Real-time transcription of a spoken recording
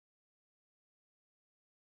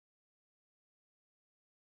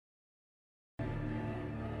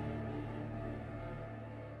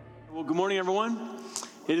Well, good morning, everyone.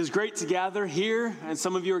 It is great to gather here, and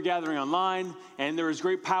some of you are gathering online, and there is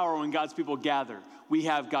great power when God's people gather. We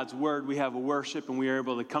have God's word, we have a worship, and we are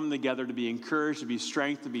able to come together to be encouraged, to be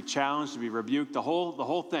strengthened, to be challenged, to be rebuked, the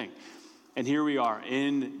whole thing. And here we are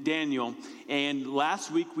in Daniel, and last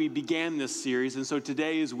week we began this series, and so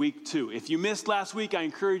today is week 2. If you missed last week, I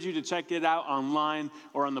encourage you to check it out online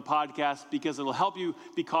or on the podcast because it'll help you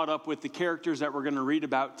be caught up with the characters that we're going to read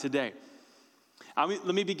about today.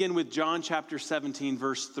 Let me begin with John chapter 17,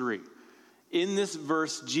 verse 3. In this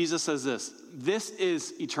verse, Jesus says this: "This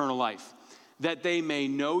is eternal life, that they may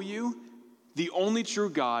know you, the only true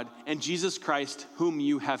God, and Jesus Christ, whom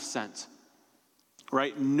you have sent."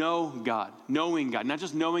 Right? Know God, knowing God, not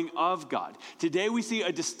just knowing of God. Today we see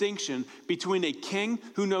a distinction between a king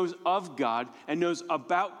who knows of God and knows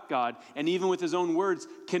about God, and even with his own words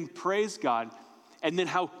can praise God, and then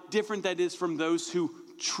how different that is from those who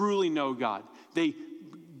truly know God. They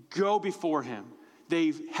go before him.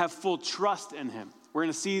 They have full trust in him. We're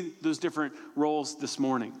going to see those different roles this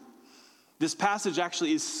morning. This passage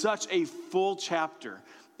actually is such a full chapter.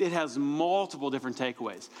 It has multiple different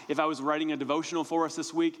takeaways. If I was writing a devotional for us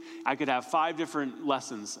this week, I could have 5 different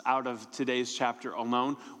lessons out of today's chapter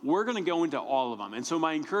alone. We're going to go into all of them. And so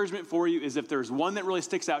my encouragement for you is if there's one that really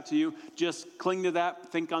sticks out to you, just cling to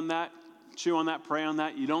that, think on that, chew on that, pray on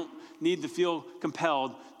that. You don't need to feel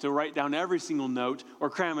compelled to write down every single note or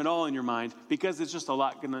cram it all in your mind because it's just a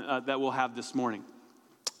lot that we'll have this morning.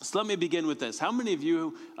 So let me begin with this. How many of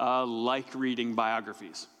you like reading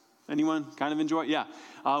biographies? Anyone kind of enjoy it? Yeah.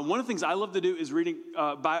 One of the things I love to do is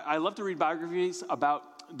I love to read biographies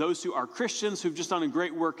about those who are Christians who've just done a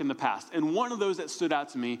great work in the past. And one of those that stood out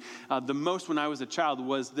to me the most when I was a child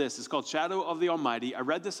was this. It's called Shadow of the Almighty. I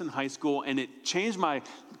read this in high school, and it changed my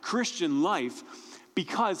Christian life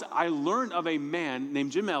because I learned of a man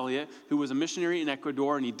named Jim Elliot who was a missionary in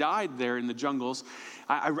Ecuador, and he died there in the jungles.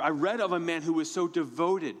 I read of a man who was so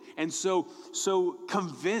devoted and so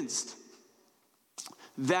convinced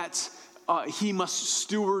that he must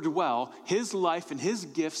steward well his life and his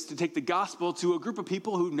gifts to take the gospel to a group of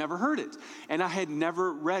people who'd never heard it. And I had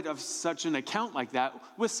never read of such an account like that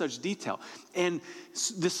with such detail. And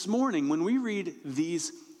this morning, when we read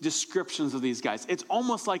these descriptions of these guys, it's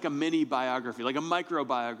almost like a mini biography, like a micro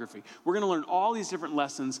biography. We're going to learn all these different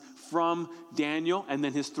lessons from Daniel and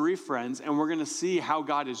then his 3 friends, and we're going to see how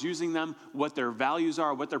God is using them, what their values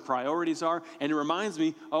are, what their priorities are. And it reminds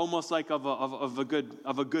me almost like of a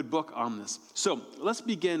good book on this. So let's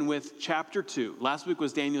begin with chapter 2. Last week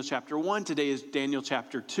was Daniel chapter 1. Today is Daniel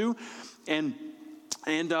chapter 2, and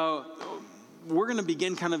we're going to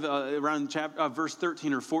begin kind of around verse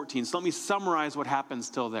 13 or 14. So let me summarize what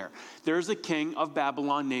happens till there. There's a king of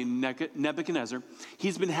Babylon named Nebuchadnezzar.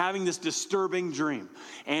 He's been having this disturbing dream.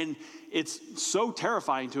 And it's so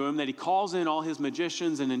terrifying to him that he calls in all his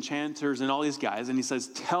magicians and enchanters and all these guys. And he says,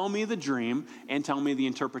 "Tell me the dream and tell me the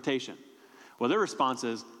interpretation." Well, their response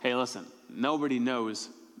is, "Hey, listen, nobody knows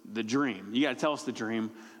the dream. You got to tell us the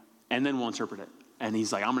dream and then we'll interpret it." And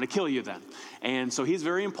he's like, "I'm going to kill you then." And so he's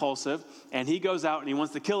very impulsive, and he goes out and he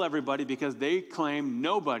wants to kill everybody because they claim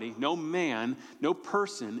nobody, no man, no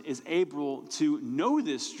person is able to know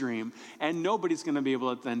this dream, and nobody's going to be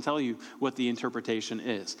able to then tell you what the interpretation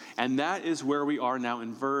is. And that is where we are now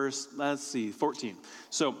in verse, 14.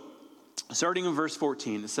 So starting in verse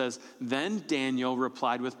 14, it says, "Then Daniel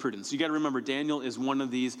replied with prudence." You got to remember, Daniel is one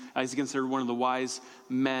of these, he's considered one of the wise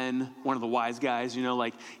men, one of the wise guys,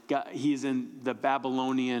 he's in the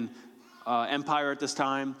Babylonian empire at this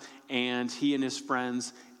time, and he and his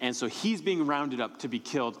friends, and so he's being rounded up to be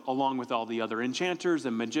killed along with all the other enchanters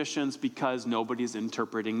and magicians because nobody's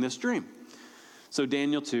interpreting this dream. So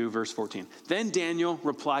Daniel 2, verse 14. "Then Daniel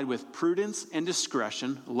replied with prudence and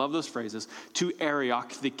discretion," love those phrases, "to Arioch,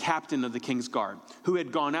 the captain of the king's guard, who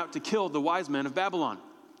had gone out to kill the wise men of Babylon.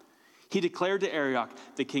 He declared to Arioch,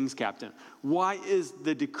 the king's captain, 'Why is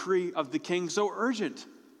the decree of the king so urgent?'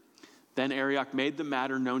 Then Arioch made the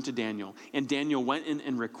matter known to Daniel, and Daniel went in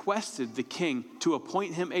and requested the king to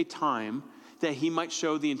appoint him a time that he might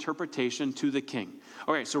show the interpretation to the king."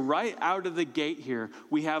 Okay, so right out of the gate here,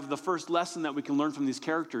 we have the first lesson that we can learn from these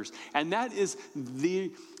characters, and that is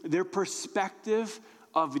their perspective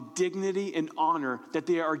of dignity and honor that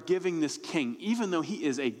they are giving this king, even though he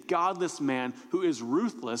is a godless man who is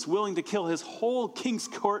ruthless, willing to kill his whole king's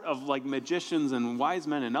court of magicians and wise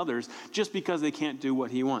men and others just because they can't do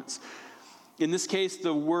what he wants. In this case,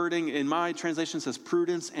 the wording in my translation says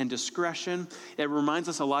prudence and discretion. It reminds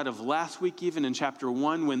us a lot of last week, even in chapter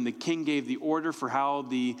 1, when the king gave the order for how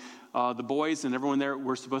the boys and everyone there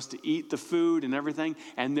were supposed to eat the food and everything.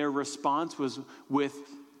 And their response was with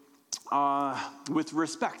with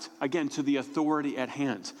respect, again, to the authority at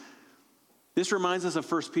hand. This reminds us of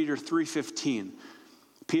 1 Peter 3:15.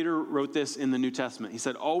 Peter wrote this in the New Testament. He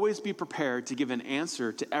said, always be prepared to give an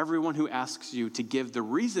answer to everyone who asks you to give the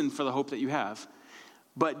reason for the hope that you have,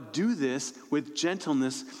 but do this with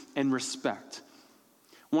gentleness and respect.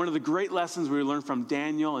 One of the great lessons we learned from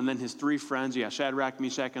Daniel and then his three friends, Shadrach,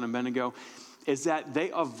 Meshach, and Abednego, is that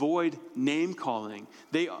they avoid name-calling.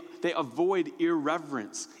 They avoid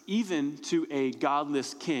irreverence, even to a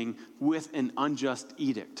godless king with an unjust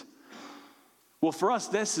edict. Well, for us,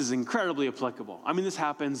 this is incredibly applicable. I mean, this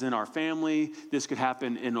happens in our family. This could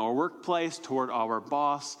happen in our workplace, toward our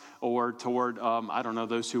boss, or toward,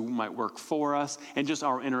 those who might work for us, and just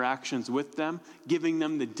our interactions with them, giving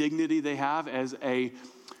them the dignity they have as a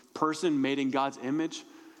person made in God's image.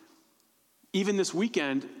 Even this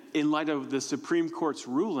weekend, in light of the Supreme Court's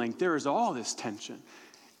ruling, there is all this tension.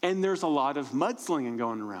 And there's a lot of mudslinging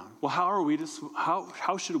going around. Well,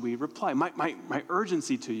 how should we reply? My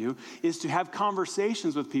urgency to you is to have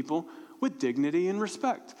conversations with people with dignity and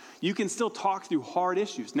respect. You can still talk through hard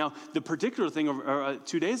issues. Now, the particular thing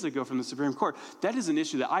 2 days ago from the Supreme Court, that is an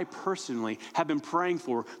issue that I personally have been praying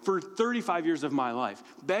for 35 years of my life,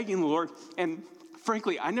 begging the Lord, and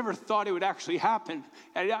frankly, I never thought it would actually happen.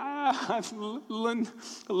 And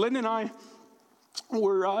Lynn and I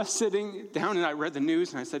were sitting down, and I read the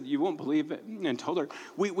news, and I said, you won't believe it, and told her,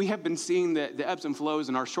 we have been seeing the ebbs and flows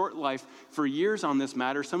in our short life for years on this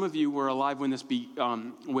matter. Some of you were alive when in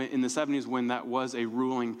the 70s when that was a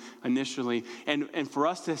ruling initially. And for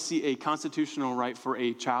us to see a constitutional right for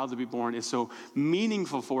a child to be born is so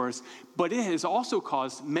meaningful for us. But it has also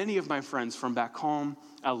caused many of my friends from back home,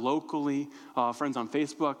 locally, friends on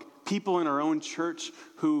Facebook, people in our own church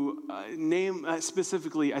who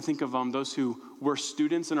specifically, I think of those who were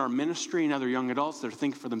students in our ministry and other young adults that are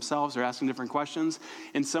thinking for themselves, they're asking different questions,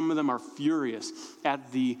 and some of them are furious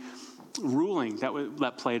at the ruling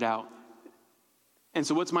that played out. And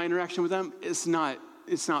so what's my interaction with them? It's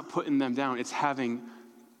not putting them down. It's having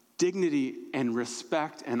dignity and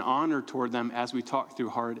respect and honor toward them as we talk through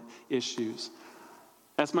hard issues.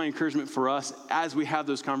 That's my encouragement for us as we have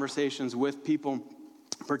those conversations with people,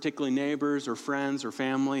 particularly neighbors or friends or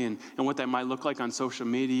family, and what that might look like on social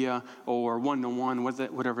media or one-to-one,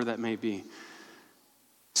 whatever that may be.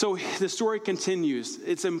 So the story continues.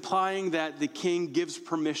 It's implying that the king gives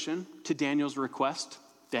permission to Daniel's request.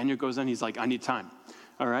 Daniel goes in, he's like, I need time.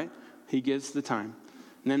 All right? He gives the time.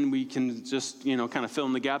 And then we can just, kind of fill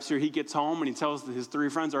in the gaps here. He gets home and he tells his three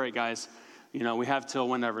friends, all right, guys, we have till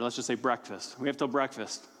whenever. Let's just say breakfast. We have till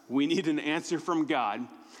breakfast. We need an answer from God.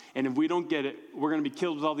 And if we don't get it, we're going to be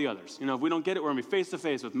killed with all the others. If we don't get it, we're going to be face to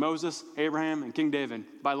face with Moses, Abraham, and King David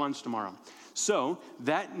by lunch tomorrow. So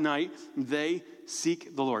that night, they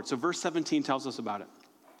seek the Lord. So verse 17 tells us about it.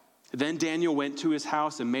 Then Daniel went to his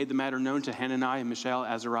house and made the matter known to Hananiah, Mishael,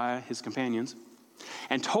 Azariah, his companions,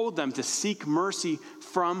 and told them to seek mercy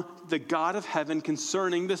from the God of heaven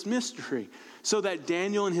concerning this mystery, so that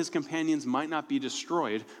Daniel and his companions might not be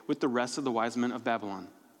destroyed with the rest of the wise men of Babylon.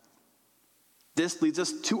 This leads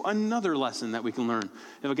us to another lesson that we can learn.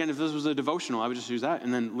 If this was a devotional, I would just use that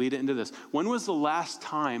and then lead it into this. When was the last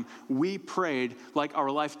time we prayed like our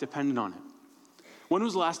life depended on it? When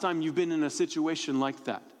was the last time you've been in a situation like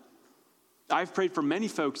that? I've prayed for many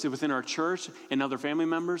folks within our church and other family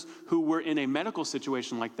members who were in a medical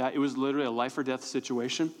situation like that. It was literally a life or death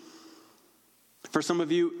situation. For some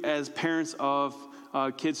of you, as parents of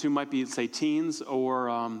kids who might be, say, teens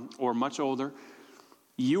or much older,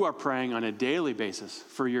 you are praying on a daily basis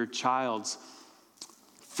for your child's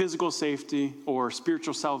physical safety or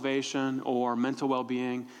spiritual salvation or mental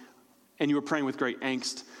well-being, and you are praying with great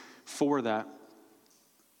angst for that.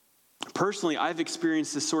 Personally, I've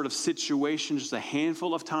experienced this sort of situation just a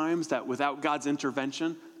handful of times that without God's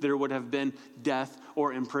intervention, there would have been death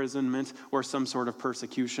or imprisonment or some sort of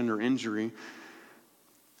persecution or injury.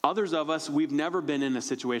 Others of us, we've never been in a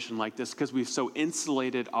situation like this because we've so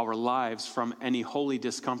insulated our lives from any holy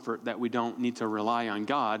discomfort that we don't need to rely on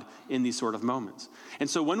God in these sort of moments. And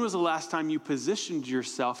so when was the last time you positioned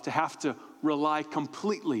yourself to have to rely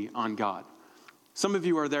completely on God? Some of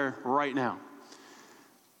you are there right now.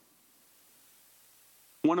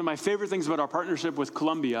 One of my favorite things about our partnership with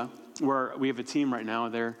Colombia, where we have a team right now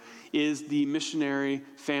there, is the missionary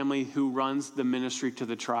family who runs the ministry to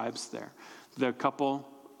the tribes there. The couple,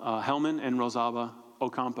 Helman and Rosalba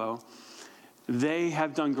Ocampo, they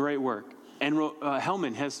have done great work. And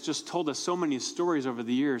Helman has just told us so many stories over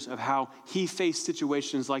the years of how he faced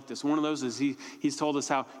situations like this. One of those is he's told us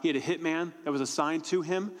how he had a hitman that was assigned to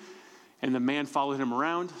him. And the man followed him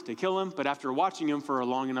around to kill him, but after watching him for a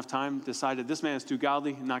long enough time, decided this man is too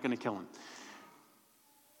godly, I'm not going to kill him.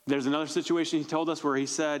 There's another situation he told us where he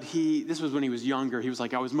said this was when he was younger. He was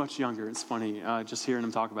like, I was much younger. It's funny just hearing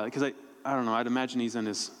him talk about it. Because I don't know, I'd imagine he's in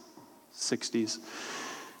his 60s.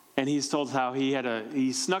 And he's told how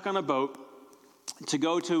he snuck on a boat to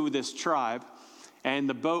go to this tribe. And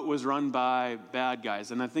the boat was run by bad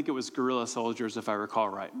guys. And I think it was guerrilla soldiers, if I recall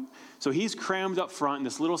right. So he's crammed up front in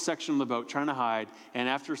this little section of the boat trying to hide. And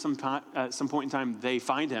after some point in time, they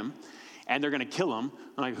find him. And they're going to kill him.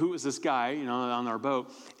 I'm like, who is this guy, on our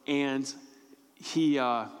boat? And he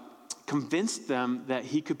convinced them that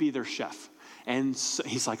he could be their chef. And so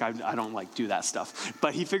he's like, I don't do that stuff.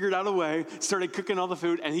 But he figured out a way, started cooking all the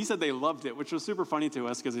food, and he said they loved it, which was super funny to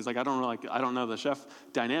us because he's like, I don't know the chef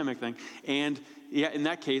dynamic thing. And yeah, in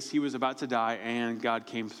that case, he was about to die, and God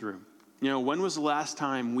came through. When was the last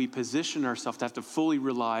time we positioned ourselves to have to fully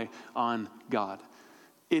rely on God?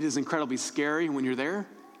 It is incredibly scary when you're there.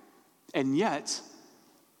 And yet,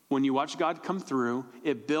 when you watch God come through,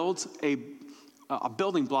 it builds a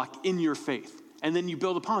building block in your faith. And then you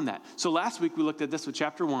build upon that. So last week we looked at this with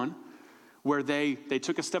chapter 1, where they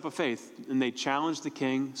took a step of faith and they challenged the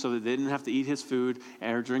king so that they didn't have to eat his food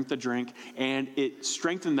or drink the drink. And it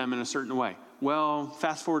strengthened them in a certain way. Well,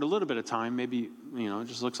 fast forward a little bit of time, maybe, it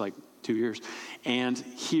just looks like 2 years. And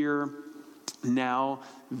here now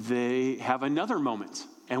they have another moment.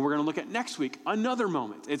 And we're going to look at next week, another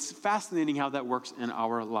moment. It's fascinating how that works in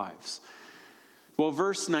our lives. Well,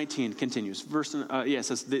 verse 19 continues. It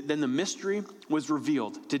says, then the mystery was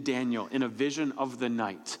revealed to Daniel in a vision of the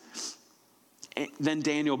night. Then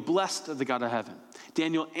Daniel blessed the God of heaven.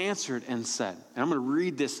 Daniel answered and said, and I'm going to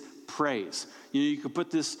read this praise. You could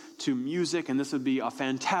put this to music, and this would be a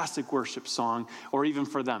fantastic worship song, or even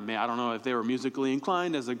for them. I don't know if they were musically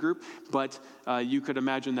inclined as a group, but you could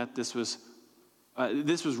imagine that this was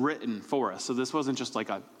written for us. So this wasn't just like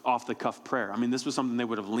a off-the-cuff prayer. This was something they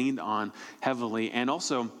would have leaned on heavily. And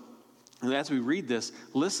also, as we read this,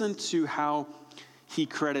 listen to how he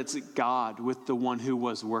credits God with the one who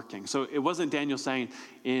was working. So it wasn't Daniel saying,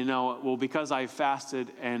 well, because I fasted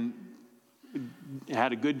and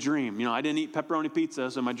had a good dream. I didn't eat pepperoni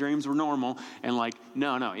pizza, so my dreams were normal. And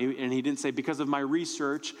no. And he didn't say because of my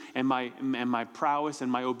research and my prowess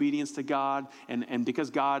and my obedience to God and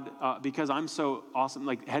because I'm so awesome,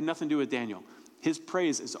 had nothing to do with Daniel. His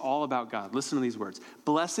praise is all about God. Listen to these words.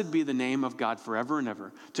 Blessed be the name of God forever and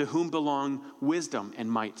ever, to whom belong wisdom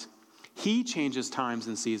and might. He changes times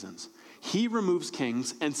and seasons. He removes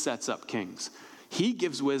kings and sets up kings. He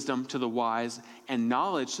gives wisdom to the wise and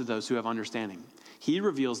knowledge to those who have understanding. He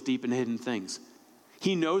reveals deep and hidden things.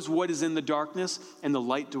 He knows what is in the darkness, and the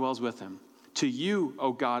light dwells with him. To you,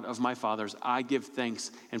 O God of my fathers, I give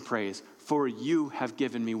thanks and praise, for you have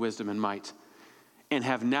given me wisdom and might, and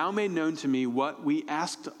have now made known to me what we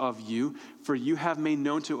asked of you, for you have made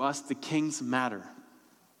known to us the king's matter.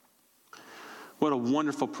 What a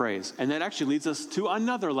wonderful praise. And that actually leads us to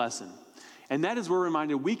another lesson. And that is we're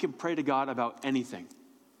reminded we can pray to God about anything.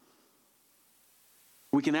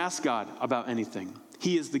 We can ask God about anything.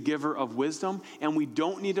 He is the giver of wisdom, and we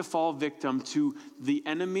don't need to fall victim to the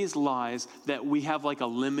enemy's lies that we have a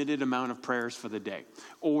limited amount of prayers for the day,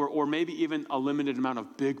 or maybe even a limited amount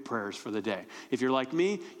of big prayers for the day. If you're like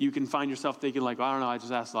me, you can find yourself thinking I don't know, I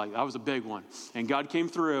just asked that was a big one, and God came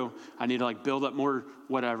through. I need to build up more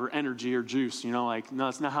energy or juice. No,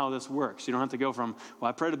 that's not how this works. You don't have to go from,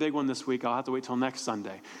 I prayed a big one this week, I'll have to wait till next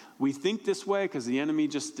Sunday. We think this way because the enemy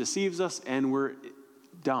just deceives us, and we're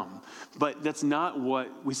dumb. But that's not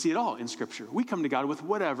what we see at all in Scripture. We come to God with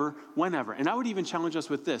whatever, whenever. And I would even challenge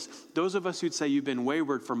us with this. Those of us who'd say you've been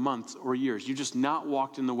wayward for months or years, you just not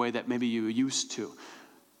walked in the way that maybe you used to,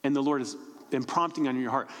 and the Lord has been prompting on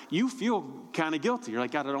your heart. You feel kind of guilty. You're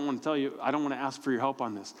like, God, I don't want to tell you, I don't want to ask for your help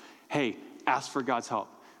on this. Hey, ask for God's help.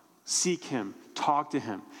 Seek him. Talk to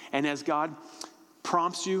him. And as God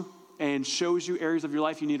prompts you and shows you areas of your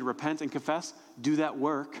life you need to repent and confess, do that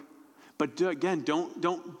work. But again,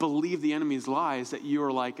 don't believe the enemy's lies that you're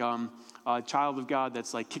a child of God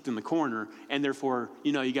that's kicked in the corner, and therefore,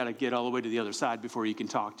 you got to get all the way to the other side before you can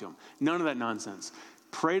talk to him. None of that nonsense.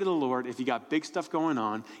 Pray to the Lord if you got big stuff going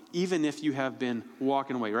on, even if you have been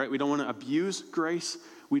walking away, right? We don't want to abuse grace.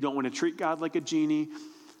 We don't want to treat God like a genie,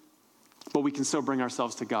 but we can still bring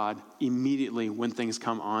ourselves to God immediately when things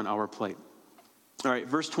come on our plate. All right,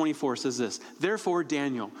 verse 24 says this, therefore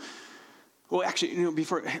Daniel... Well, actually,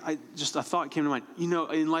 before a thought came to mind.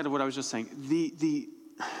 In light of what I was just saying,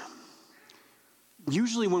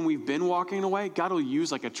 usually when we've been walking away, God will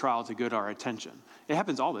use a trial to get our attention. It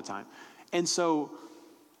happens all the time. And so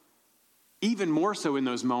even more so in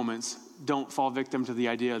those moments, don't fall victim to the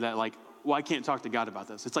idea that like, well, I can't talk to God about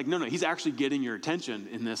this. It's like, no, he's actually getting your attention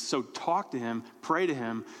in this. So talk to him, pray to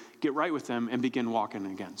him, get right with him, and begin walking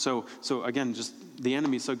again. So again, just the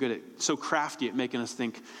enemy's so crafty at making us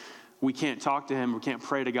think we can't talk to him, we can't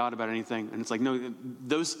pray to God about anything. And it's like, no,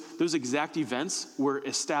 those exact events were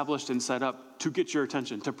established and set up to get your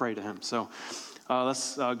attention, to pray to him. So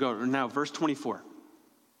let's go now, verse 24.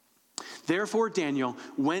 Therefore Daniel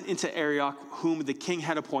went into Arioch, whom the king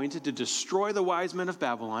had appointed to destroy the wise men of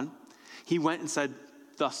Babylon. He went and said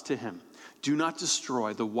thus to him, do not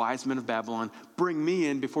destroy the wise men of Babylon. Bring me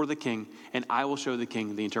in before the king, and I will show the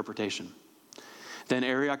king the interpretation. Then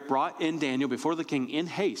Arioch brought in Daniel before the king in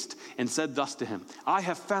haste and said thus to him, I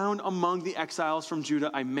have found among the exiles from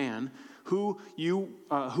Judah a man who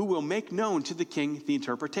will make known to the king the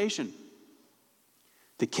interpretation.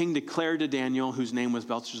 The king declared to Daniel, whose name was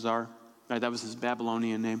Belshazzar, that was his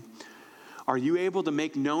Babylonian name, are you able to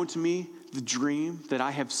make known to me the dream that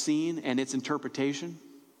I have seen and its interpretation?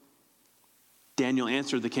 Daniel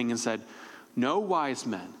answered the king and said, no wise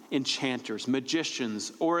men, enchanters,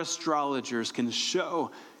 magicians, or astrologers can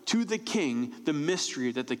show to the king the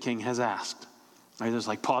mystery that the king has asked. All right, just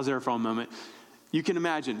like pause there for a moment. You can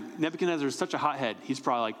imagine, Nebuchadnezzar is such a hothead. He's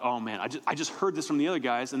probably like, oh man, I just heard this from the other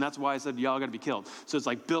guys, and that's why I said y'all got to be killed. So it's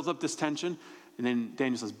like built up this tension, and then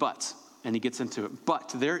Daniel says, but, and he gets into it.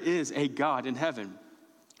 But there is a God in heaven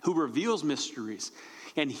who reveals mysteries,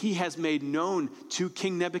 and he has made known to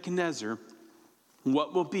King Nebuchadnezzar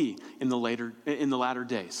what will be in the latter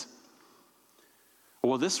days.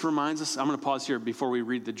 Well, this reminds us, I'm going to pause here before we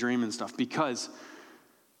read the dream and stuff, because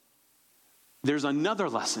there's another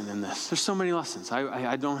lesson in this. There's so many lessons.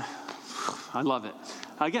 I love it.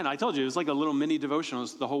 Again, I told you, it was like a little mini devotional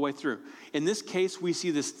the whole way through. In this case, we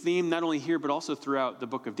see this theme not only here, but also throughout the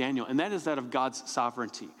book of Daniel, and that is that of God's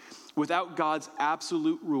sovereignty. Without God's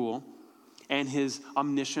absolute rule and his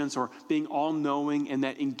omniscience, or being all-knowing, and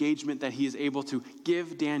that engagement that he is able to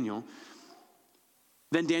give Daniel,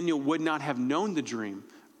 then Daniel would not have known the dream,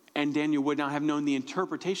 and Daniel would not have known the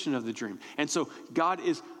interpretation of the dream. And so God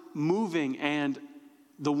is moving and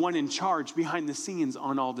the one in charge behind the scenes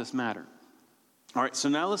on all this matter. All right, so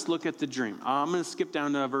now let's look at the dream. I'm going to skip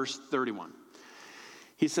down to verse 31.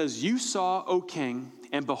 He says, you saw, O king,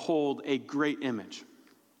 and behold, a great image.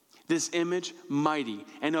 This image, mighty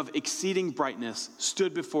and of exceeding brightness,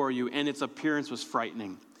 stood before you, and its appearance was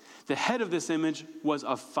frightening. The head of this image was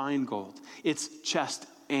of fine gold, its chest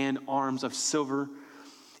and arms of silver,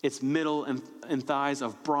 its middle and thighs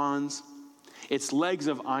of bronze, its legs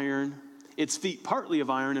of iron, its feet partly of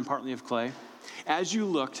iron and partly of clay. As you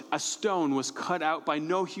looked, a stone was cut out by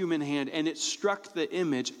no human hand, and it struck the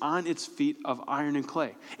image on its feet of iron and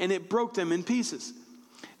clay, and it broke them in pieces.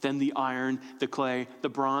 Then the iron, the clay, the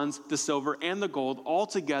bronze, the silver, and the gold all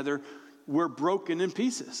together were broken in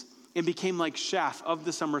pieces and became like chaff of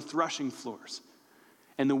the summer threshing floors.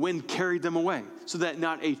 And the wind carried them away, so that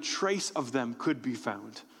not a trace of them could be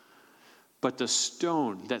found. But the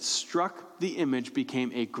stone that struck the image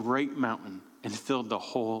became a great mountain and filled the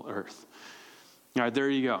whole earth. All right, there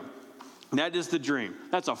you go. That is the dream.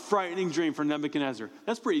 That's a frightening dream for Nebuchadnezzar.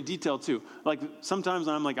 That's pretty detailed too. Like sometimes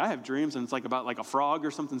I'm like, I have dreams and it's like about like a frog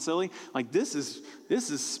or something silly. Like this is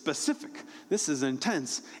specific. This is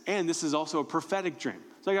intense. And this is also a prophetic dream.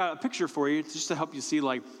 So I got a picture for you just to help you see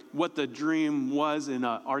like what the dream was in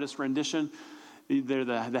an artist rendition. There,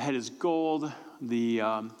 the head is gold,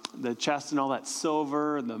 the chest and all that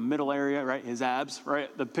silver, the middle area, right? His abs,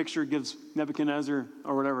 right? The picture gives Nebuchadnezzar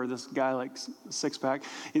or whatever, this guy like six-pack.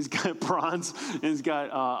 He's got bronze and he's got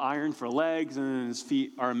iron for legs, and his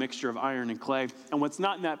feet are a mixture of iron and clay. And what's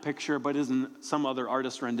not in that picture, but is in some other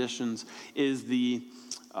artist renditions, is the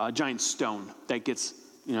giant stone that gets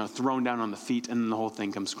thrown down on the feet, and then the whole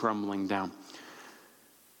thing comes crumbling down.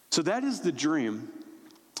 So that is the dream.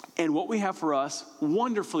 And what we have for us,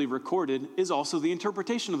 wonderfully recorded, is also the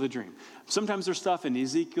interpretation of the dream. Sometimes there's stuff in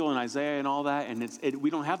Ezekiel and Isaiah and all that, and we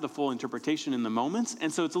don't have the full interpretation in the moments.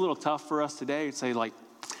 And so it's a little tough for us today to say, like,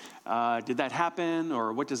 did that happen?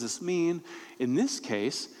 Or what does this mean? In this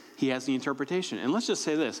case, he has the interpretation. And let's just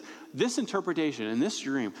say this interpretation and this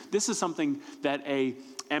dream, this is something that a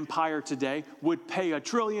empire today would pay $1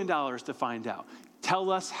 trillion to find out.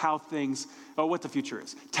 Tell us what the future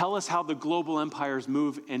is. Tell us how the global empires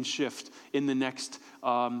move and shift in the next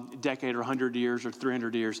decade or 100 years or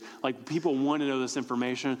 300 years. Like, people want to know this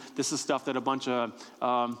information. This is stuff that a bunch of,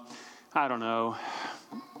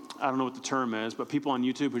 I don't know what the term is, but people on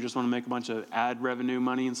YouTube who just want to make a bunch of ad revenue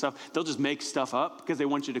money and stuff, they'll just make stuff up because they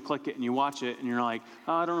want you to click it and you watch it and you're like,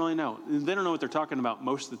 oh, I don't really know. They don't know what they're talking about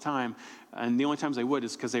most of the time. And the only times they would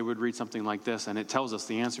is because they would read something like this and it tells us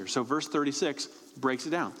the answer. So verse 36 breaks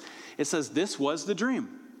it down. It says, this was the dream.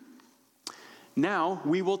 Now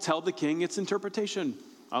we will tell the king its interpretation.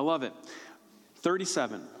 I love it.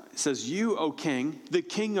 37, it says, you, O king, the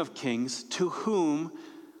king of kings, to whom,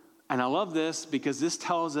 and I love this because this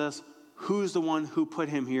tells us who's the one who put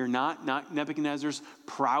him here, not Nebuchadnezzar's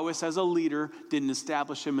prowess as a leader didn't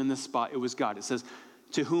establish him in this spot. It was God. It says,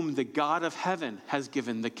 to whom the God of heaven has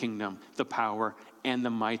given the kingdom, the power, and the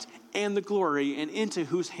might, and the glory, and into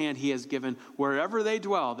whose hand he has given wherever they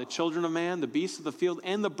dwell, the children of man, the beasts of the field,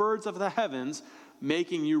 and the birds of the heavens,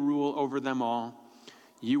 making you rule over them all.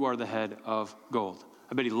 You are the head of gold.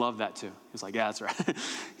 I bet he loved that too. He's like, yeah, that's right.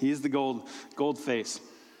 He's the gold face.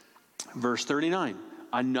 Verse 39,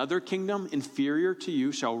 another kingdom inferior to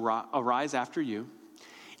you shall arise after you,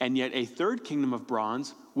 and yet a third kingdom of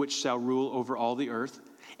bronze, which shall rule over all the earth.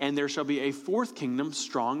 And there shall be a fourth kingdom,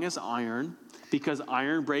 strong as iron, because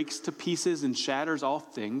iron breaks to pieces and shatters all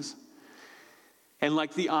things. And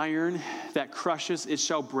like the iron that crushes, it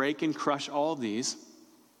shall break and crush all these.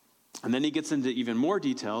 And then he gets into even more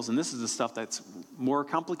details, and this is the stuff that's more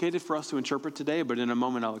complicated for us to interpret today, but in a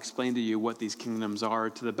moment I'll explain to you what these kingdoms are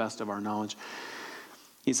to the best of our knowledge.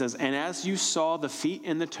 He says, and as you saw the feet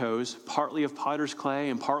and the toes, partly of potter's clay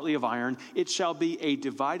and partly of iron, it shall be a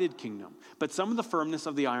divided kingdom. But some of the firmness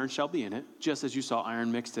of the iron shall be in it, just as you saw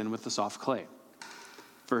iron mixed in with the soft clay.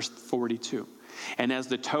 Verse 42. And as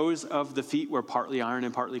the toes of the feet were partly iron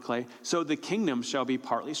and partly clay, so the kingdom shall be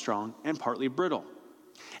partly strong and partly brittle.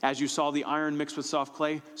 As you saw the iron mixed with soft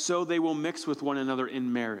clay, so they will mix with one another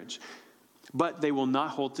in marriage. But they will not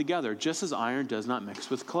hold together, just as iron does not mix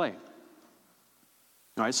with clay.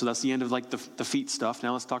 All right, so that's the end of like the feet stuff.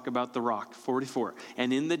 Now let's talk about the rock, 44.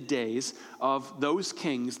 And in the days of those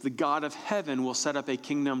kings, the God of heaven will set up a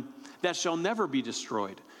kingdom that shall never be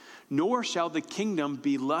destroyed, nor shall the kingdom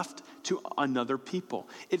be left to another people.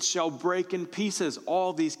 It shall break in pieces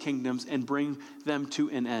all these kingdoms and bring them to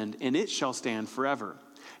an end, and it shall stand forever.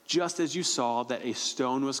 Just as you saw that a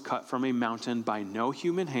stone was cut from a mountain by no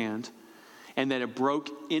human hand, and that it broke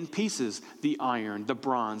in pieces the iron, the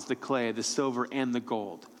bronze, the clay, the silver, and the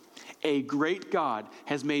gold. A great God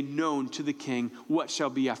has made known to the king what shall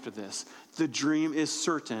be after this. The dream is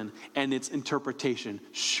certain, and its interpretation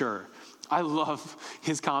sure. I love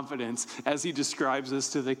his confidence as he describes this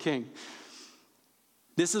to the king.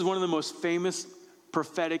 This is one of the most famous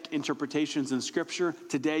prophetic interpretations in Scripture.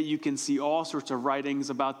 Today you can see all sorts of writings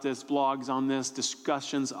about this, blogs on this,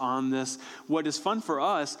 discussions on this. What is fun for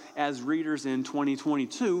us as readers in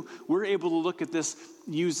 2022, we're able to look at this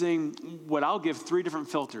using what I'll give 3 different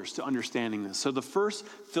filters to understanding this. So the first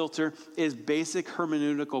filter is basic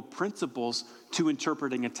hermeneutical principles to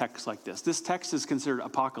interpreting a text like this. This text is considered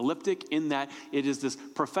apocalyptic in that it is this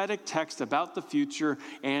prophetic text about the future,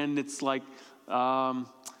 and it's like,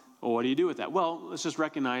 well, what do you do with that? Well, let's just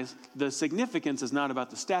recognize the significance is not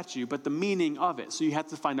about the statue, but the meaning of it. So you have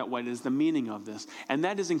to find out what is the meaning of this. And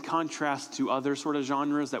that is in contrast to other sort of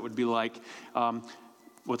genres that would be like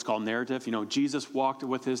what's called narrative. You know, Jesus walked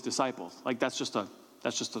with his disciples. Like that's just a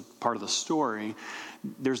part of the story.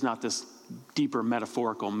 There's not this deeper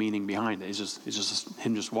metaphorical meaning behind it. It's just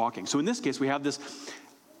him just walking. So in this case, we have this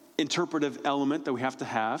interpretive element that we have to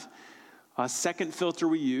have. A second filter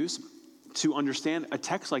we use to understand a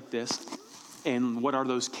text like this and what are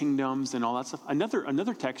those kingdoms and all that stuff.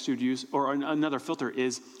 Another text you'd use, or another filter,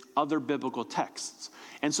 is other biblical texts.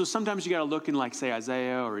 And so sometimes you got to look in, like, say,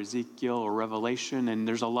 Isaiah or Ezekiel or Revelation, and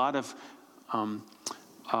there's a lot of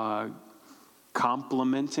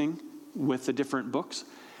complementing with the different books.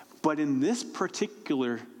 But in this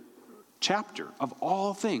particular chapter, of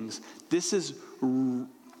all things, this is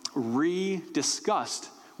rediscussed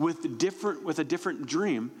with a different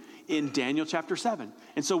dream in Daniel chapter 7.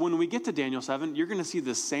 And so when we get to Daniel 7, you're going to see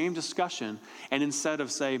the same discussion. And instead of,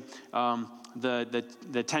 say,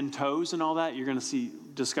 the 10 toes and all that, you're going to see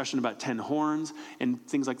discussion about 10 horns and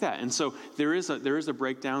things like that. And so there is a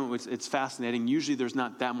breakdown. It's fascinating. Usually there's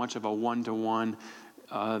not that much of a one-to-one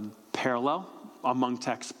parallel among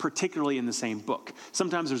texts, particularly in the same book.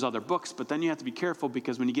 Sometimes there's other books, but then you have to be careful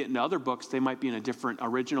because when you get into other books, they might be in a different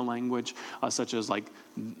original language, such as like,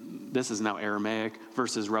 this is now Aramaic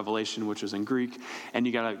versus Revelation, which is in Greek. And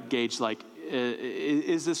you got to gauge, like,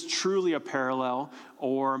 is this truly a parallel,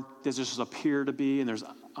 or does this just appear to be? And there's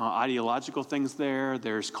ideological things there.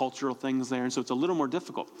 There's cultural things there. And so it's a little more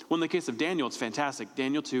difficult. Well, in the case of Daniel, it's fantastic.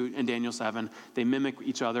 Daniel 2 and Daniel 7, they mimic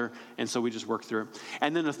each other. And so we just work through it.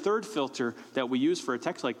 And then a third filter that we use for a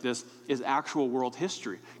text like this is actual world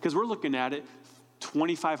history. Because we're looking at it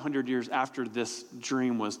 2,500 years after this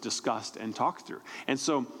dream was discussed and talked through. And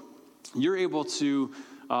so you're able to,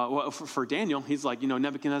 for Daniel, he's like,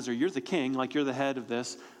 Nebuchadnezzar, you're the king, like you're the head of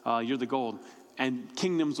this, you're the gold, and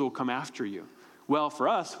kingdoms will come after you. Well, for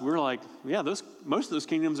us, we're like, yeah, most of those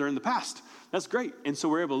kingdoms are in the past. That's great. And so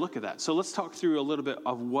we're able to look at that. So let's talk through a little bit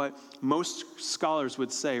of what most scholars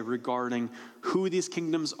would say regarding who these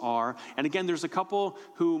kingdoms are. And again, there's a couple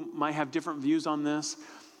who might have different views on this.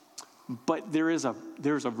 But there's a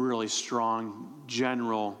really strong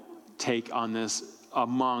general take on this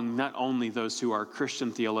among not only those who are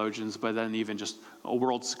Christian theologians, but then even just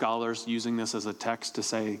world scholars using this as a text to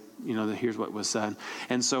say, here's what was said.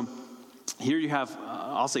 And so here you have,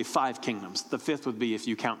 I'll say 5 kingdoms. The 5th would be if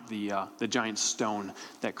you count the giant stone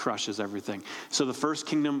that crushes everything. So the first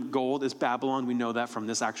kingdom, gold, is Babylon. We know that from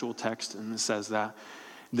this actual text, and it says that.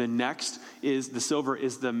 The next is the silver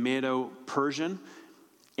is the Medo-Persian.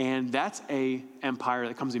 And that's a empire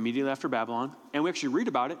that comes immediately after Babylon. And we actually read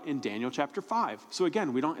about it in Daniel chapter 5. So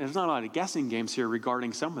again, there's not a lot of guessing games here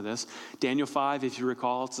regarding some of this. Daniel 5, if you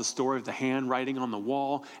recall, it's the story of the hand writing on the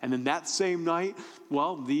wall. And then that same night,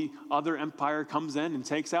 the other empire comes in and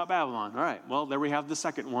takes out Babylon. All right, well, there we have the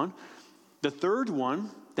second one. The third one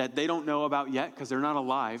that they don't know about yet because they're not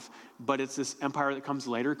alive, but it's this empire that comes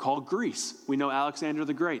later called Greece. We know Alexander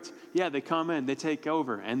the Great. Yeah, they come in, they take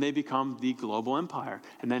over, and they become the global empire.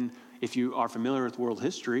 And then if you are familiar with world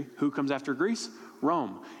history, who comes after Greece?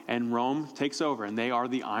 Rome. And Rome takes over, and they are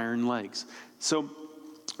the iron legs. So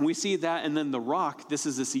we see that, and then the rock, this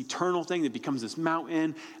is this eternal thing that becomes this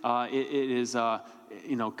mountain. It is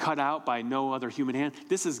cut out by no other human hand.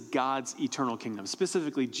 This is God's eternal kingdom,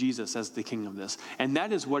 specifically Jesus as the king of this. And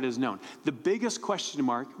that is what is known. The biggest question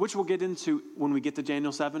mark, which we'll get into when we get to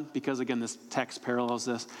Daniel 7, because again, this text parallels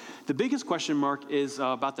this. The biggest question mark is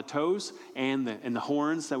about the toes and the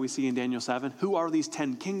horns that we see in Daniel 7. Who are these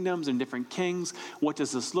 10 kingdoms and different kings? What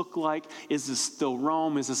does this look like? Is this still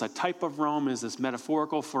Rome? Is this a type of Rome? Is this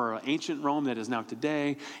metaphorical for ancient Rome that is now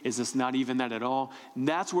today? Is this not even that at all? And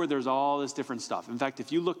that's where there's all this different stuff. In fact,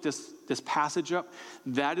 if you look this passage up,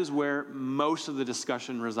 that is where most of the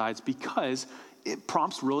discussion resides because it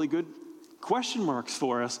prompts really good question marks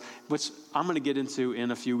for us, which I'm going to get into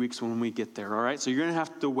in a few weeks when we get there, all right? So you're going to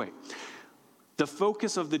have to wait. The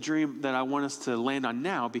focus of the dream that I want us to land on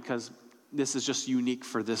now, because this is just unique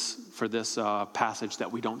for this passage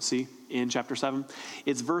that we don't see in chapter 7.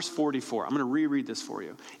 It's verse 44. I'm going to reread this for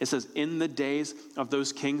you. It says, "In the days of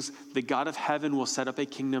those kings, the God of heaven will set up a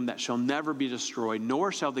kingdom that shall never be destroyed,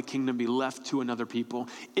 nor shall the kingdom be left to another people.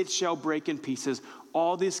 It shall break in pieces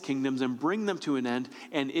all these kingdoms and bring them to an end,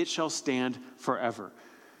 and it shall stand forever."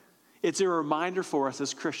 It's a reminder for us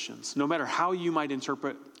as Christians, no matter how you might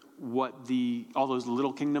interpret what all those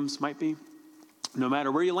little kingdoms might be, no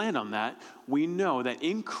matter where you land on that, we know that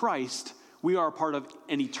in Christ, we are a part of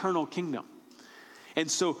an eternal kingdom. And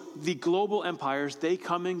so the global empires, they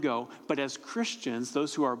come and go. But as Christians,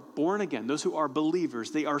 those who are born again, those who are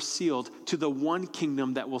believers, they are sealed to the one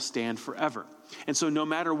kingdom that will stand forever. And so no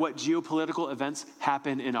matter what geopolitical events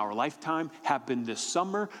happen in our lifetime, happen this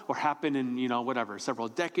summer, or happen in, several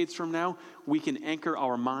decades from now, we can anchor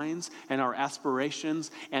our minds and our aspirations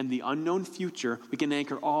and the unknown future. We can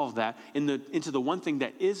anchor all of that into the one thing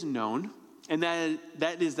that is known, and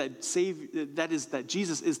that is that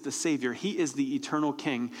Jesus is the Savior. He is the eternal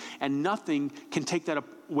King, and nothing can take that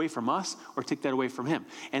away from us or take that away from him.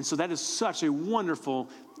 And so that is such a wonderful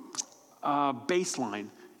baseline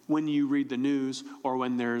when you read the news or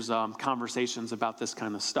when there's conversations about this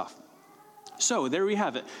kind of stuff. So there we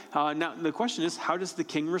have it. Now the question is, how does the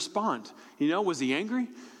king respond? Was he angry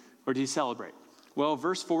or did he celebrate? Well,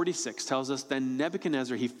 verse 46 tells us, "Then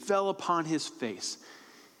Nebuchadnezzar, he fell upon his face.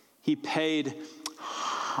 He paid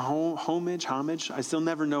homage. I still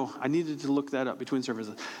never know. I needed to look that up between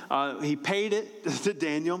services. He paid it to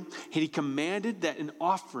Daniel, and he commanded that an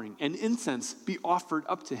offering and incense be offered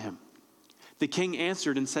up to him. The king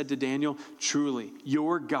answered and said to Daniel, 'Truly,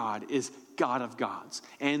 your God is God of gods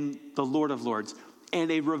and the Lord of lords,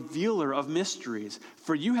 and a revealer of mysteries,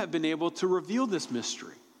 for you have been able to reveal this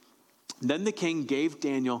mystery.' Then the king gave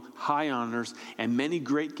Daniel high honors and many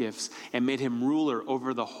great gifts and made him ruler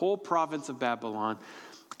over the whole province of Babylon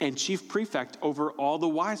and chief prefect over all the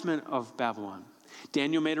wise men of Babylon.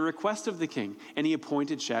 Daniel made a request of the king, and he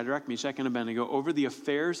appointed Shadrach, Meshach, and Abednego over the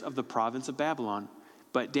affairs of the province of Babylon.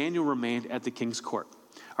 But Daniel remained at the king's court."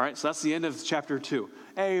 All right, so that's the end of chapter 2.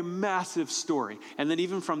 a massive story. And then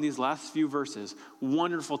even from these last few verses,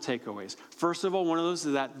 wonderful takeaways. First of all, one of those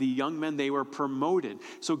is that the young men, they were promoted.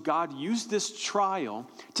 So God used this trial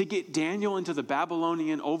to get Daniel into the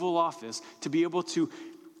Babylonian Oval Office to be able to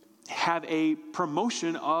have a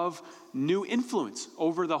promotion of new influence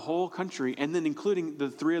over the whole country, and then including the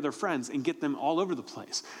three of their friends, and get them all over the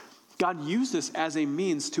place. God used this as a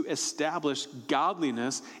means to establish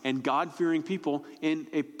godliness and God-fearing people in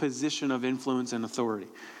a position of influence and authority.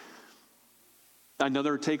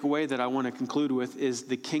 Another takeaway that I want to conclude with is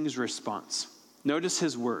the king's response. Notice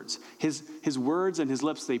his words. His words and his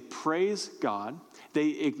lips, they praise God, they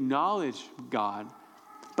acknowledge God,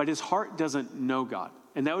 but his heart doesn't know God.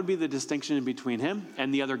 And that would be the distinction between him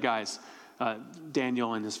and the other guys,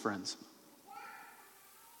 Daniel and his friends.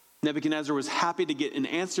 Nebuchadnezzar was happy to get an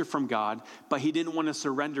answer from God, but he didn't want to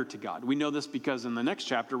surrender to God. We know this because in the next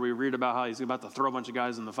chapter, we read about how he's about to throw a bunch of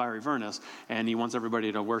guys in the fiery furnace, and he wants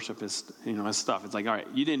everybody to worship his stuff. It's like, all right,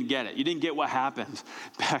 you didn't get it. You didn't get what happened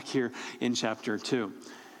back here in chapter 2.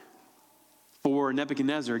 For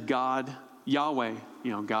Nebuchadnezzar, God, Yahweh,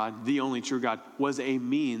 God, the only true God, was a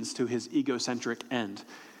means to his egocentric end.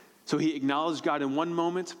 So he acknowledged God in one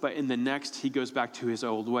moment, but in the next, he goes back to his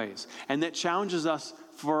old ways. And that challenges us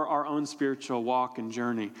for our own spiritual walk and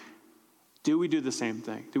journey. Do we do the same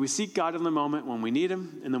thing? Do we seek God in the moment when we need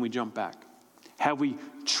him, and then we jump back? Have we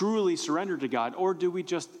truly surrendered to God, or do we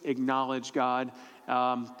just acknowledge God?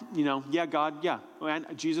 Yeah, God, yeah,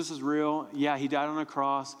 Jesus is real. Yeah, he died on a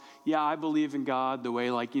cross. Yeah, I believe in God the way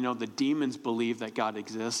the demons believe that God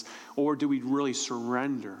exists. Or do we really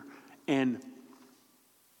surrender and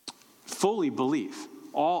fully believe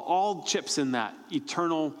all chips in that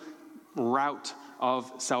eternal route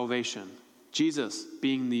of salvation? Jesus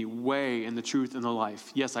being the way and the truth and the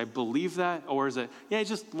life. Yes, I believe that. Or is it, it's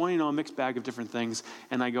just, a mixed bag of different things,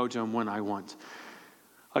 and I go to him when I want.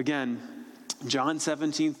 Again, John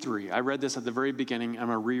 17:3. I read this at the very beginning. I'm going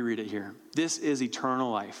to reread it here. This is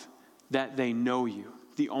eternal life, that they know you,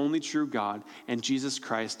 the only true God, and Jesus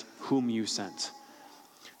Christ, whom you sent.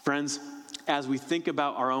 Friends, as we think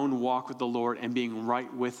about our own walk with the Lord and being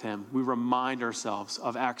right with him, we remind ourselves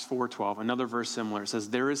of Acts 4:12, another verse similar. It says,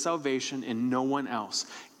 there is salvation in no one else.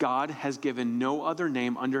 God has given no other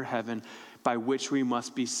name under heaven by which we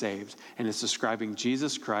must be saved. And it's describing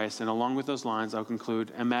Jesus Christ. And along with those lines, I'll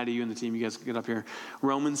conclude. And Maddie, you and the team, you guys can get up here.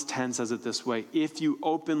 Romans 10 says it this way. If you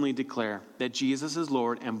openly declare that Jesus is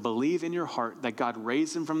Lord and believe in your heart that God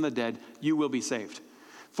raised him from the dead, you will be saved.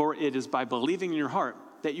 For it is by believing in your heart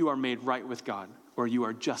that you are made right with God, or you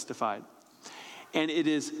are justified. And it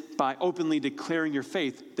is by openly declaring your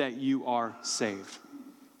faith that you are saved.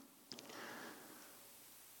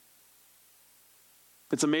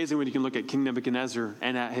 It's amazing when you can look at King Nebuchadnezzar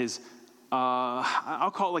and at his,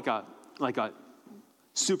 I'll call it like a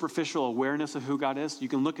superficial awareness of who God is. You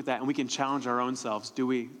can look at that and we can challenge our own selves. Do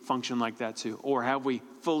we function like that too? Or have we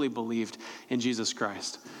fully believed in Jesus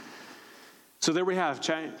Christ? So there we have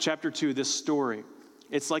chapter 2, this story.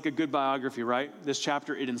 It's like a good biography, right? This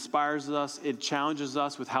chapter, it inspires us. It challenges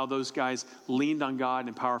us with how those guys leaned on God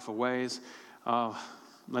in powerful ways.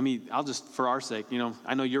 I'll just, for our sake,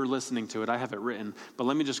 I know you're listening to it. I have it written. But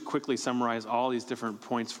let me just quickly summarize all these different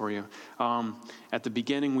points for you. At the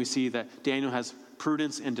beginning, we see that Daniel has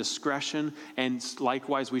prudence and discretion, and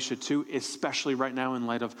likewise we should too, especially right now in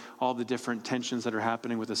light of all the different tensions that are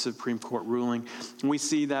happening with the Supreme Court ruling. And we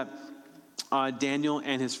see that Daniel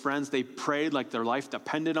and his friends, they prayed like their life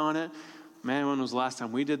depended on it. Man, when was the last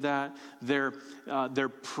time we did that? Their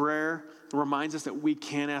prayer reminds us that we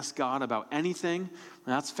can ask God about anything.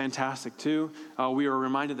 That's fantastic too. We are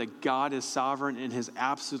reminded that God is sovereign in his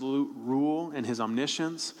absolute rule and his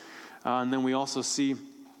omniscience. And then we also see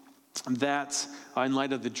that in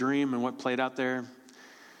light of the dream and what played out there,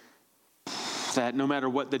 that no matter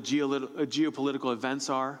what the geopolitical events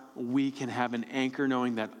are, we can have an anchor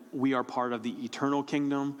knowing that we are part of the eternal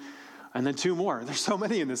kingdom. And then 2 more. There's so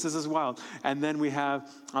many in this. This is wild. And then we have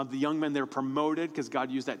the young men. They're promoted because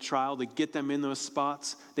God used that trial to get them in those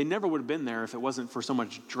spots. They never would have been there if it wasn't for so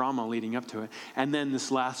much drama leading up to it. And then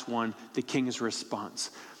this last one, the king's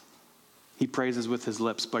response. He praises with his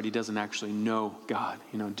lips, but he doesn't actually know God.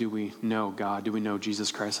 Do we know God? Do we know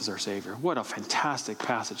Jesus Christ as our Savior? What a fantastic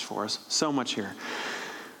passage for us. So much here.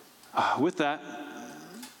 With that,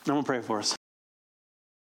 I'm going to pray for us.